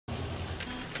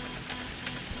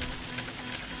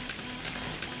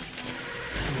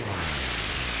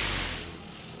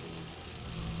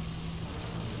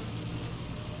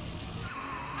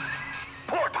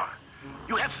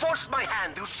forced my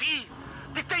hand, you see?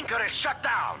 The Thinker is shut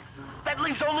down. That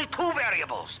leaves only two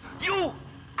variables, you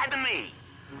and me.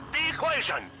 The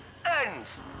equation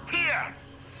ends here.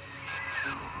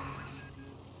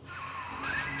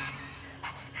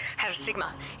 Herr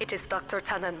Sigma, it is Dr.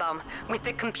 Tannenbaum. With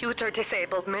the computer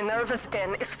disabled, Minerva's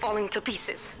den is falling to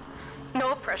pieces.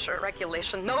 No pressure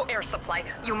regulation, no air supply.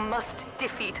 You must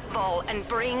defeat Vol and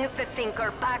bring the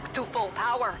Thinker back to full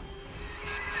power.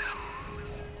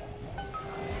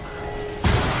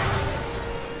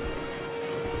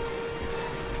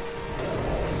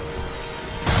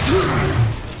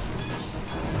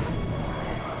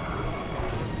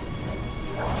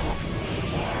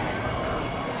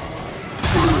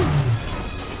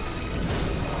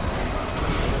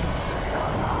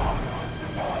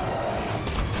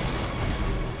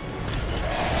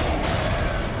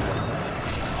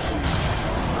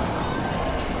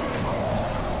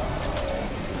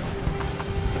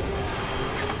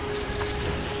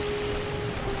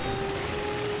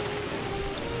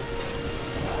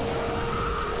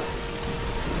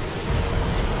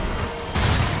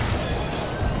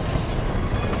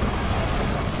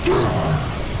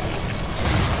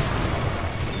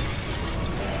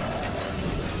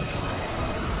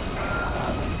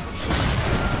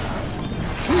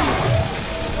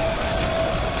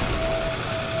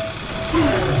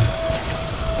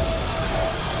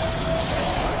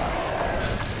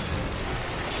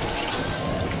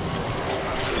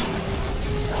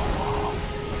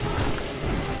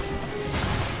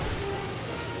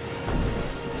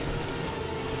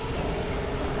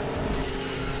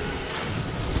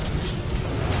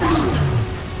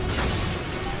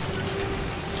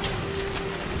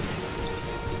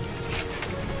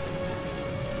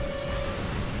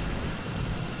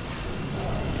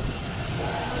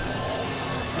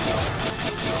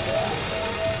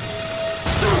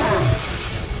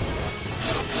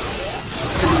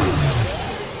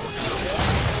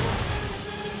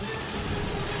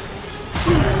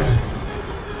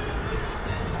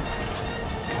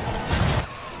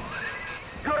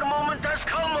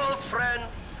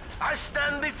 I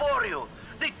stand before you,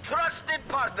 the trusted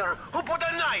partner who put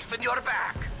a knife in your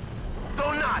back. Do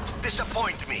not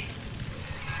disappoint me.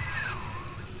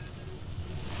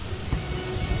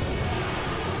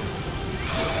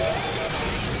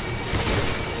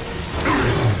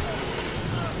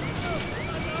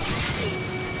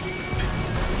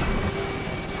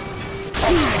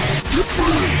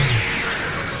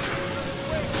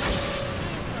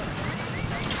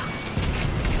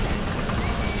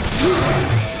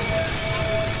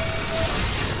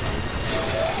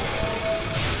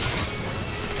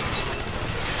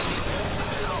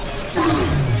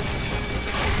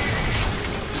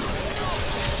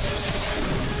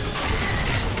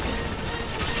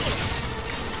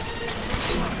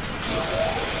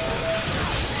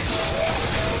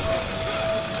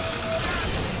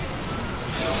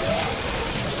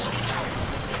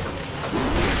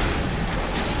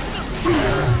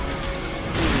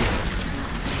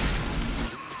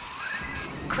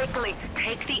 Quickly,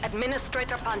 take the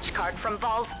administrator punch card from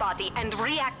Vol's body and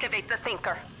reactivate the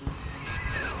Thinker.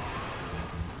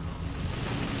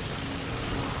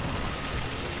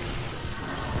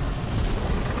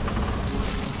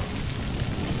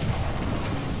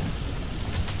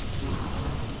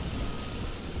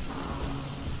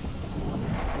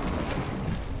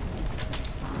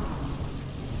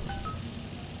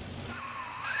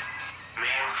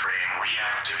 Mainframe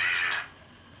reactivated.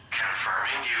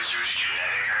 Confirming user's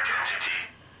genetic identity.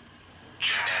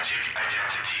 Genetic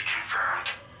identity confirmed.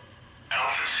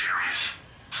 Alpha series.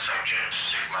 Subject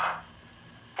Sigma.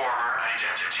 Former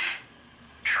identity.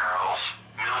 Charles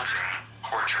Milton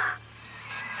Porter.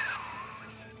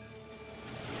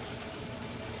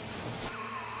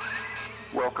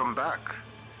 Welcome back,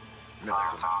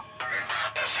 Milton.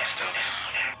 System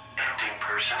ending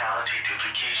personality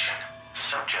duplication.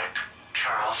 Subject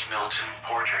Charles Milton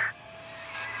Porter.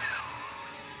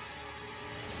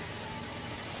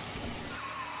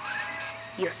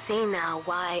 You see now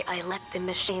why I let the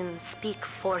machine speak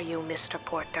for you, Mr.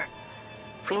 Porter.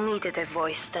 We needed a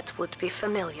voice that would be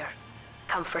familiar,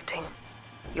 comforting,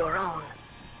 your own.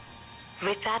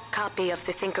 With that copy of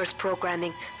the Thinker's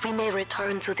programming, we may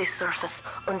return to the surface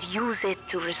and use it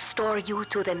to restore you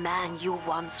to the man you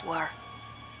once were.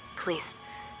 Please,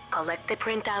 collect the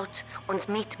printout and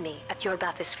meet me at your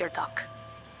bathysphere dock.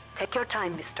 Take your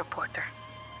time, Mr. Porter.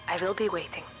 I will be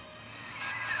waiting.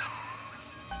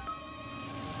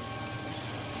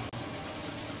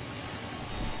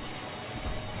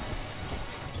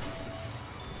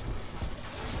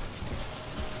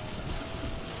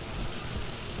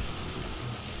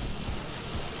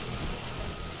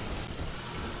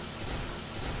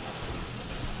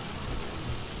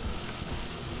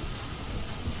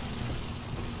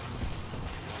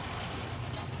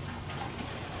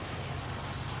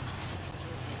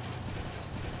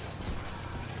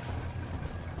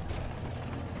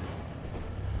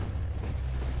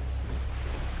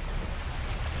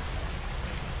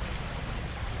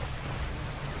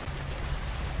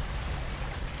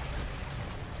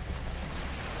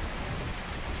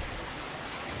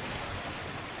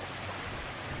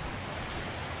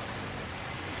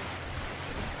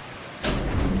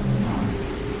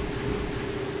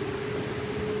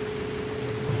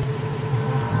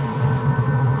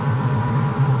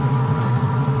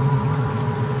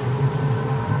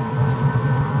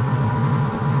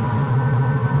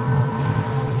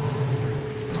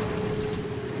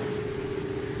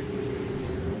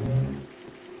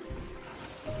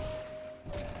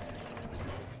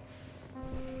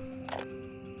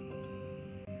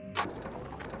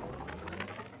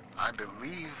 I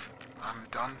believe I'm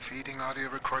done feeding audio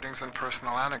recordings and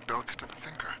personal anecdotes to the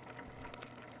Thinker.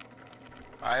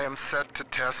 I am set to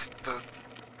test the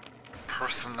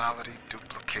personality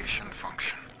duplication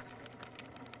function.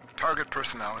 Target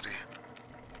personality,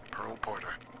 Pearl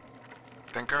Porter.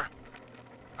 Thinker,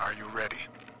 are you ready?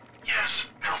 Yes,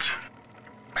 Milton.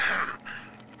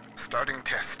 Starting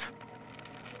test.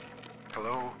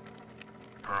 Hello,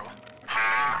 Pearl.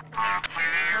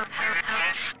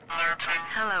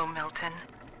 Hello, Milton.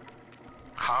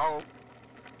 How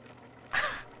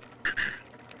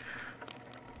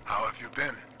have you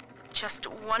been? Just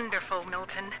wonderful,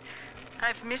 Milton.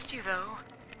 I've missed you, though.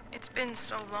 It's been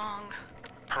so long.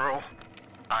 Pearl,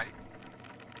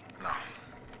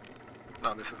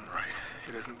 No, this isn't right.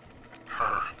 It isn't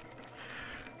her.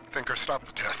 Thinker, stop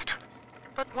the test.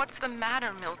 But what's the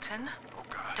matter, Milton? Oh,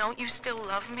 God. Don't you still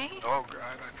love me? Oh,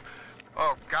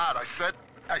 God,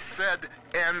 I said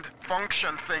end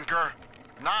function, Thinker.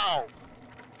 Now!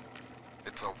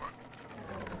 It's over.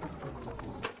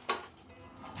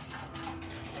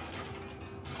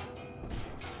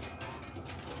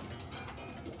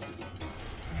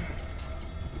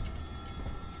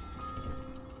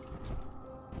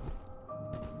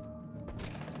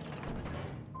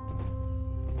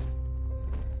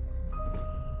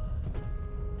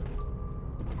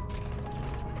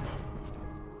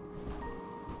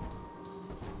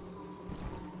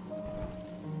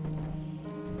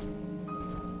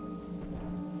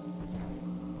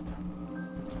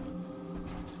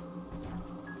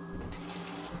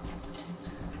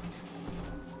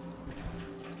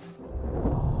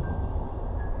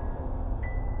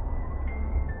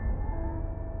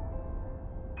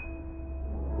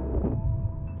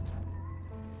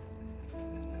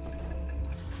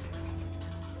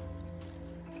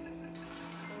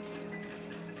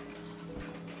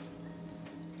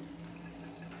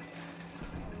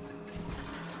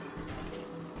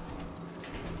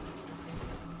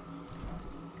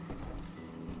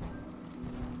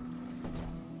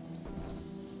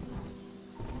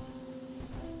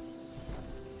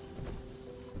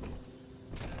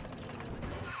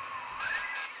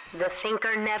 The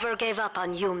Thinker never gave up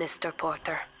on you, Mr.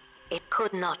 Porter. It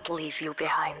could not leave you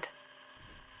behind.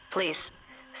 Please,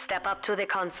 step up to the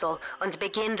console and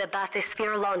begin the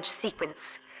bathysphere launch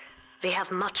sequence. We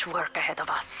have much work ahead of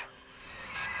us.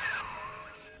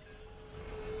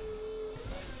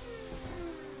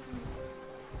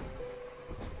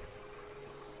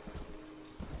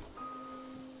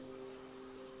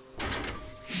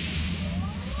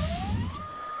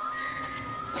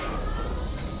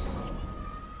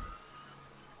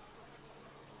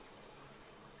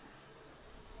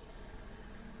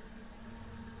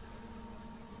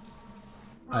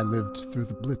 I lived through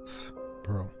the Blitz,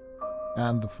 Pearl,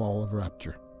 and the fall of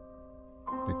Rapture.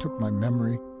 They took my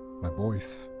memory, my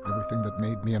voice, everything that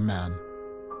made me a man,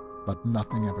 but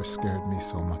nothing ever scared me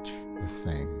so much as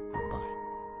saying goodbye.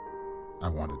 I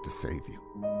wanted to save you.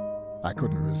 I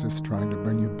couldn't resist trying to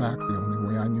bring you back the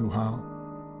only way I knew how.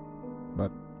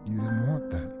 But you didn't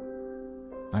want that.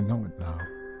 I know it now,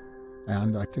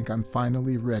 and I think I'm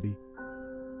finally ready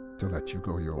to let you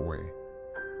go your way.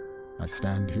 I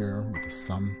stand here with the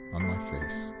sun on my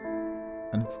face,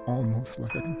 and it's almost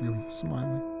like I can feel you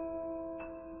smiling.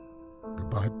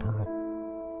 Goodbye, Pearl.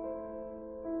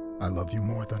 I love you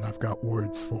more than I've got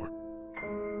words for.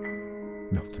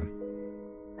 Milton.